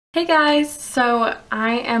Hey guys, so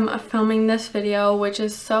I am filming this video which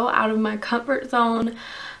is so out of my comfort zone.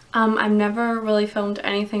 I've never really filmed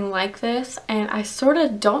anything like this and I sort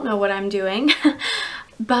of don't know what I'm doing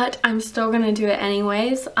but I'm still gonna do it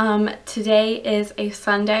anyways. Today is a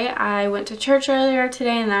Sunday. I went to church earlier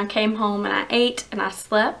today and then I came home and I ate and I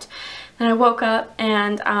slept. Then I woke up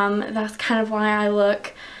and that's kind of why I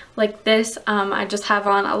look like this. I just have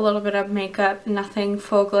on a little bit of makeup, nothing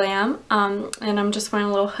full glam, and I'm just wearing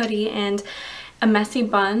a little hoodie and a messy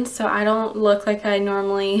bun, so I don't look like I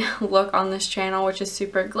normally look on this channel, which is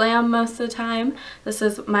super glam most of the time. This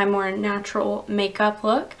is my more natural makeup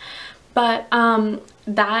look, but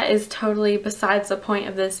that is totally besides the point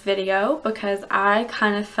of this video because I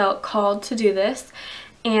kind of felt called to do this,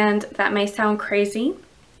 and that may sound crazy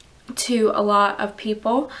to a lot of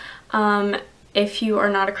people. If you are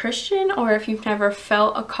not a Christian or if you've never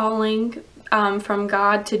felt a calling from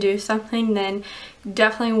God to do something, then you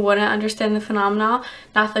definitely wouldn't understand the phenomenon.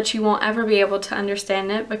 Not that you won't ever be able to understand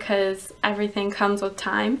it because everything comes with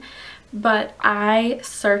time. But I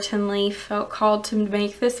certainly felt called to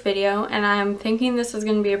make this video, and I'm thinking this is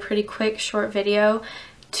going to be a pretty quick, short video,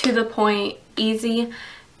 to the point, easy,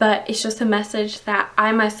 but it's just a message that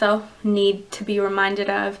I myself need to be reminded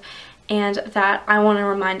of and that I want to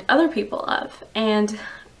remind other people of. And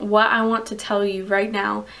what I want to tell you right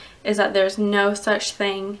now is that there's no such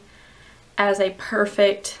thing as a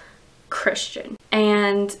perfect Christian.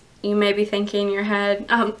 And you may be thinking in your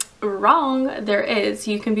head, wrong, there is.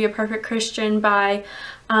 You can be a perfect Christian by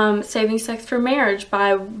saving sex for marriage,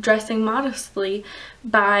 by dressing modestly,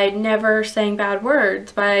 by never saying bad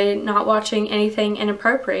words, by not watching anything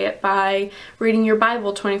inappropriate, by reading your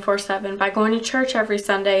Bible 24/7, by going to church every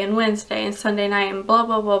Sunday and Wednesday and Sunday night and blah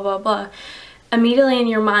blah blah blah blah. Immediately in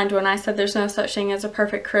your mind when I said there's no such thing as a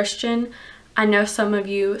perfect Christian, I know some of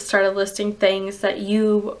you started listing things that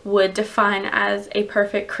you would define as a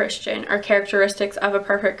perfect Christian or characteristics of a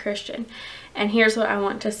perfect Christian. And here's what I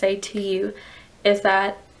want to say to you is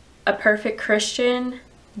that a perfect Christian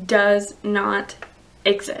does not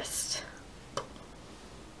exist.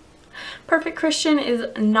 Perfect Christian is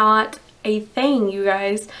not a thing, you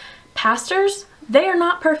guys. Pastors, they are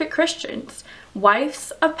not perfect Christians.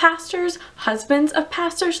 Wives of pastors, husbands of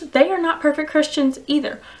pastors, they are not perfect Christians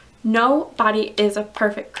either. Nobody is a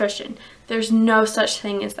perfect Christian. There's no such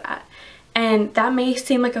thing as that. And that may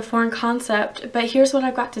seem like a foreign concept, but here's what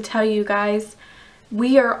I've got to tell you guys.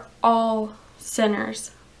 We are all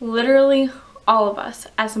sinners. Literally all of us.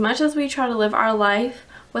 As much as we try to live our life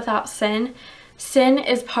without sin, sin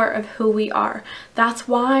is part of who we are. That's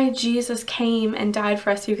why Jesus came and died for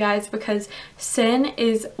us, you guys, because sin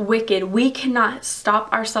is wicked. We cannot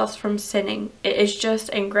stop ourselves from sinning. It is just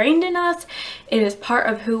ingrained in us. It is part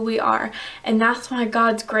of who we are. And that's why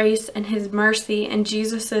God's grace and His mercy and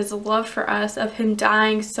Jesus's love for us, of Him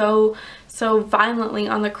dying so violently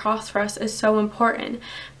on the cross for us, is so important,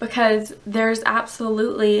 because there's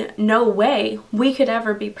absolutely no way we could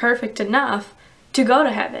ever be perfect enough to go to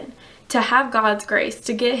heaven, to have God's grace,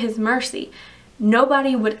 to get His mercy.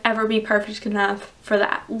 Nobody would ever be perfect enough for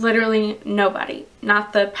that. Literally nobody.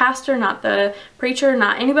 Not the pastor, not the preacher,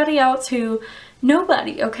 not anybody else who...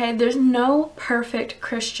 Nobody, okay? There's no perfect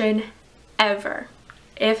Christian ever.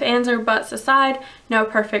 If, ands, or buts aside, no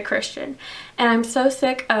perfect Christian. And I'm so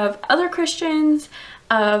sick of other Christians,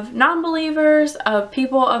 of non-believers, of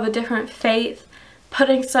people of a different faith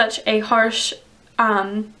putting such a harsh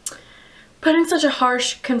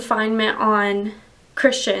confinement on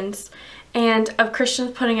Christians, and of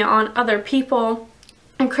Christians putting it on other people,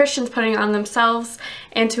 and Christians putting it on themselves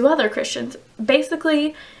and to other Christians.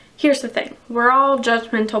 Basically, here's the thing. We're all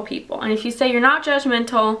judgmental people, and if you say you're not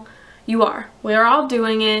judgmental, you are. We're all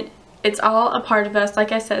doing it. It's all a part of us.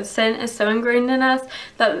 Like I said, sin is so ingrained in us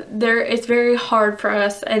that it's very hard for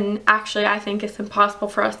us, and actually I think it's impossible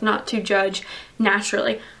for us not to judge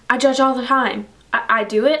naturally. I judge all the time. I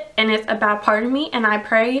do it, and it's a bad part of me, and I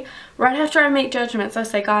pray right after I make judgments. I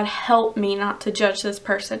say, God, help me not to judge this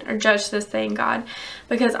person or judge this thing, God,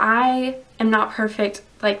 because I am not perfect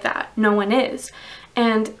like that. No one is.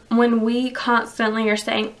 And when we constantly are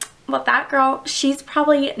saying, well, that girl, she's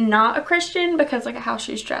probably not a Christian because look at how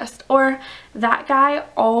she's dressed. Or that guy,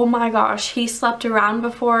 oh my gosh, he slept around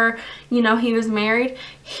before, you know, he was married.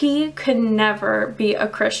 He could never be a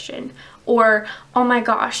Christian. Or, oh my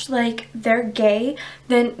gosh, like, they're gay,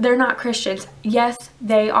 then they're not Christians. Yes,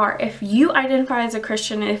 they are. If you identify as a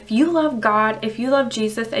Christian, if you love God, if you love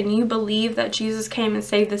Jesus, and you believe that Jesus came and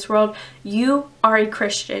saved this world, you are a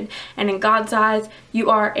Christian. And in God's eyes,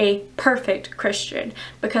 you are a perfect Christian.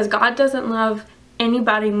 Because God doesn't love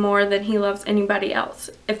anybody more than he loves anybody else,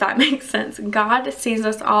 if that makes sense. God sees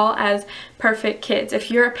us all as perfect kids.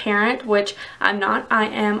 If you're a parent, which I'm not, I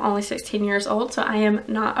am only 16 years old, so I am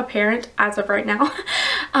not a parent as of right now,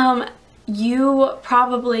 you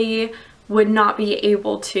probably would not be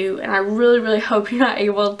able to, and I really hope you're not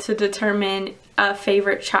able to determine a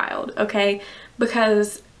favorite child, okay?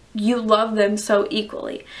 Because you love them so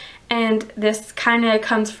equally. And this kind of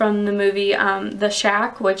comes from the movie The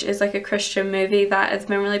Shack, which is like a Christian movie that has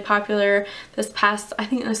been really popular this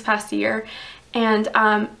past year. And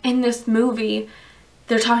in this movie,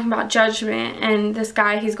 they're talking about judgment, and this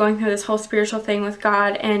guy, he's going through this whole spiritual thing with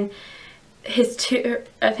God, and his two,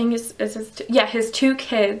 I think his two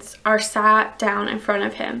kids are sat down in front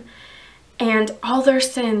of him, and all their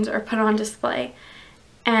sins are put on display.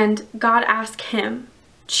 And God asked him,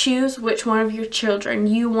 choose which one of your children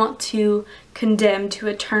you want to condemn to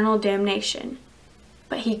eternal damnation.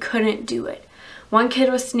 But he couldn't do it. One kid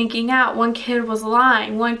was sneaking out, one kid was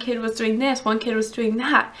lying, one kid was doing this, one kid was doing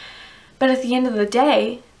that. But at the end of the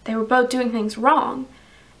day, they were both doing things wrong.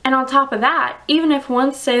 And on top of that, even if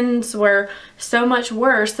one's sins were so much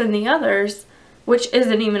worse than the others, which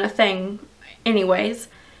isn't even a thing anyways,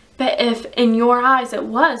 but if in your eyes it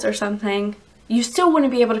was or something, you still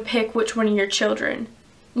wouldn't be able to pick which one of your children.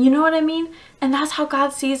 You know what I mean? And that's how God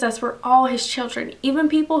sees us. We're all his children. Even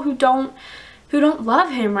people who don't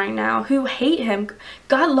love him right now, who hate him,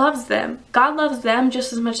 God loves them. God loves them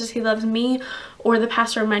just as much as he loves me or the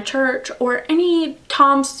pastor of my church or any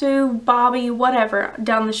Tom, Sue, Bobby, whatever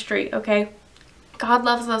down the street, okay? God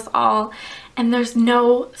loves us all, and there's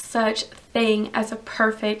no such thing as a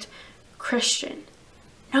perfect Christian.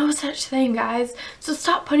 No such thing, guys. So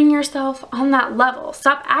stop putting yourself on that level.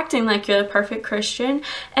 Stop acting like you're the perfect Christian,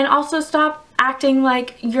 and also stop acting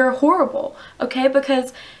like you're horrible, okay?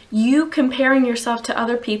 Because you comparing yourself to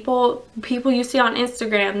other people you see on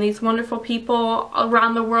Instagram, these wonderful people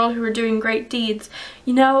around the world who are doing great deeds,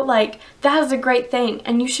 you know, like, that is a great thing,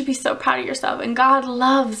 and you should be so proud of yourself. And God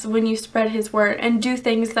loves when you spread his word and do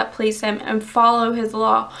things that please him and follow his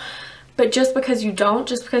law. But just because you don't,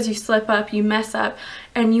 just because you slip up, you mess up,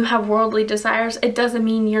 and you have worldly desires, it doesn't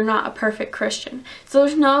mean you're not a perfect Christian. So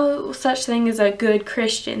there's no such thing as a good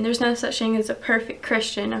Christian. There's no such thing as a perfect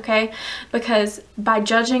Christian, okay? Because by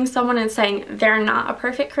judging someone and saying they're not a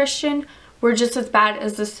perfect Christian, we're just as bad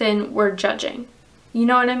as the sin we're judging. You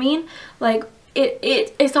know what I mean? Like,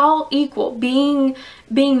 it's all equal. Being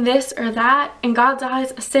this or that, in God's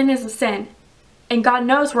eyes, a sin is a sin. And God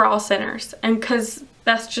knows we're all sinners, and because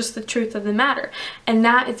that's just the truth of the matter. And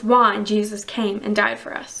that is why Jesus came and died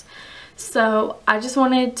for us. So I just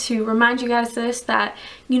wanted to remind you guys this, that,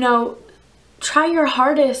 you know, try your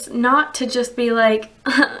hardest not to just be like,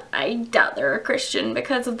 I doubt they're a Christian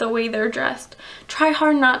because of the way they're dressed. Try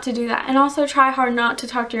hard not to do that. And also try hard not to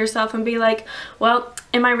talk to yourself and be like, well,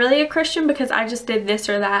 am I really a Christian because I just did this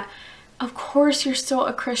or that? Of course you're still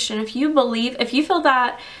a Christian. If you feel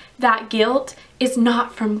that guilt is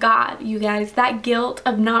not from God, you guys. That guilt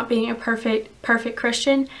of not being a perfect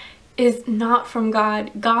Christian is not from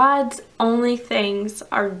God. God's only things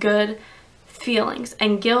are good feelings,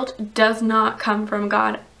 and guilt does not come from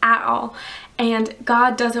God at all. And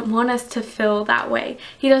God doesn't want us to feel that way.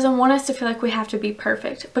 He doesn't want us to feel like we have to be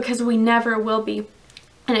perfect, because we never will be.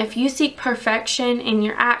 And if you seek perfection in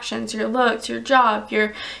your actions, your looks, your job,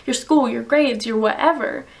 your school, your grades, your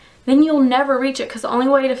whatever, then you'll never reach it, because the only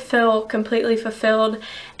way to feel completely fulfilled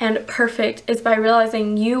and perfect is by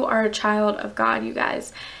realizing you are a child of God, you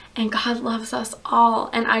guys. And God loves us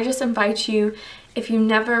all. And I just invite you, if you've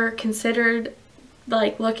never considered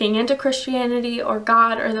like looking into Christianity or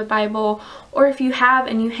God or the Bible, or if you have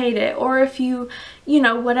and you hate it, or if you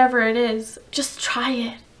know, whatever it is, just try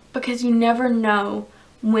it, because you never know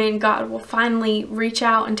when God will finally reach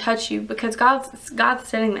out and touch you, because God's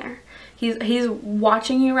sitting there. He's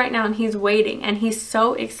watching you right now, and he's waiting, and he's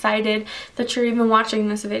so excited that you're even watching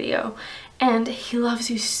this video, and he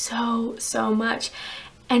loves you so much.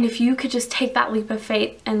 And if you could just take that leap of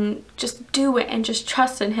faith and just do it and just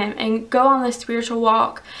trust in him and go on this spiritual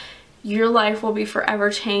walk, your life will be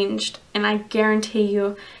forever changed. And I guarantee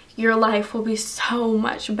you, your life will be so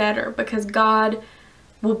much better, because God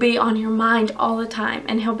will be on your mind all the time,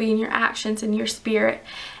 and he'll be in your actions and your spirit.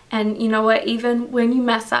 And you know what? Even when you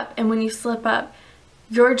mess up and when you slip up,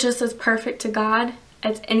 you're just as perfect to God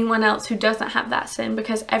as anyone else who doesn't have that sin,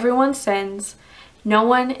 because everyone sins. No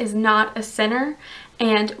one is not a sinner,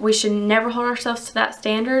 and we should never hold ourselves to that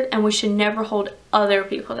standard, and we should never hold other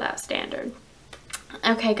people to that standard.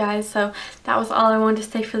 Okay guys, so that was all I wanted to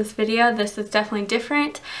say for this video. This is definitely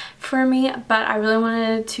different for me, but I really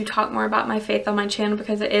wanted to talk more about my faith on my channel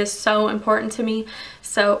because it is so important to me.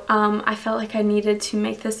 So I felt like I needed to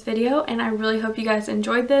make this video, and I really hope you guys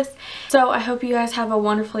enjoyed this. So I hope you guys have a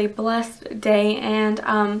wonderfully blessed day, and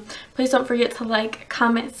please don't forget to like,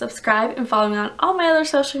 comment, subscribe, and follow me on all my other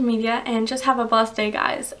social media, and just have a blessed day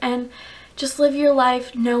guys, and just live your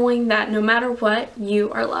life knowing that no matter what, you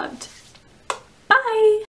are loved.